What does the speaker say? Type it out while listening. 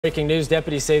Breaking news,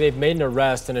 deputies say they've made an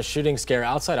arrest in a shooting scare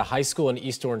outside a high school in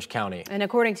East Orange County. And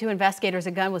according to investigators,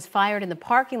 a gun was fired in the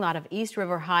parking lot of East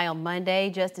River High on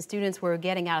Monday, just as students were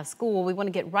getting out of school. We want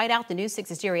to get right out. The News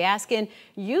 6's Jerry Askin.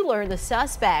 You learned the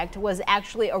suspect was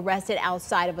actually arrested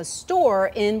outside of a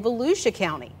store in Volusia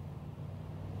County.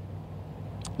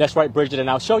 That's right, Bridget, and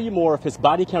I'll show you more of his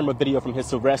body camera video from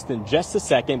his arrest in just a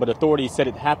second, but authorities said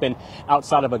it happened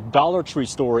outside of a Dollar Tree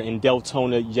store in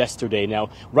Deltona yesterday. Now,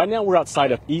 right now we're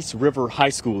outside of East River High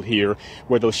School here,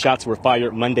 where those shots were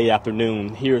fired Monday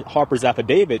afternoon. Here, Harper's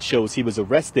affidavit shows he was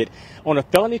arrested on a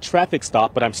felony traffic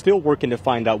stop, but I'm still working to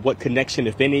find out what connection,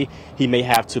 if any, he may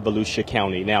have to Volusia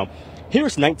County. Now,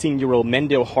 here's 19-year-old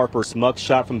Mendel Harper's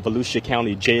mugshot from Volusia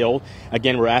County Jail.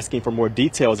 Again, we're asking for more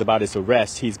details about his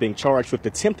arrest. He's being charged with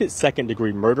attempted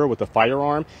second-degree murder with a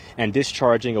firearm and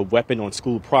discharging a weapon on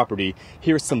school property.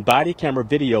 Here's some body camera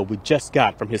video we just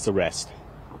got from his arrest.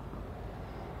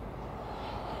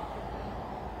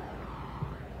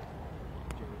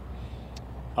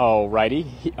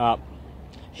 Alrighty.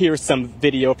 Here's some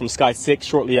video from Sky 6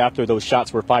 shortly after those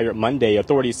shots were fired Monday.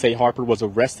 Authorities say Harper was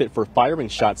arrested for firing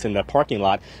shots in the parking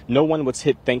lot. No one was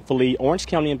hit, thankfully. Orange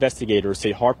County investigators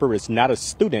say Harper is not a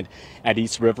student at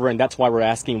East River, and that's why we're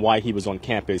asking why he was on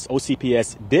campus.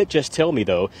 OCPS did just tell me,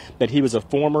 though, that he was a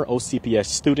former OCPS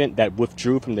student that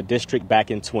withdrew from the district back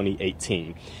in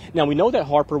 2018. Now, we know that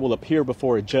Harper will appear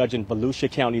before a judge in Volusia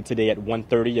County today at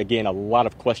 1:30. Again, a lot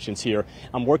of questions here.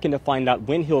 I'm working to find out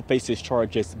when he'll face his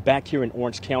charges back here in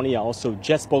Orange County. I also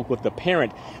just spoke with the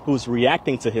parent who's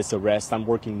reacting to his arrest. I'm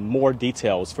working more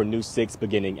details for News 6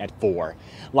 beginning at 4.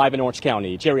 Live in Orange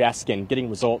County, Jerry Askin, getting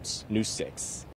results, News 6.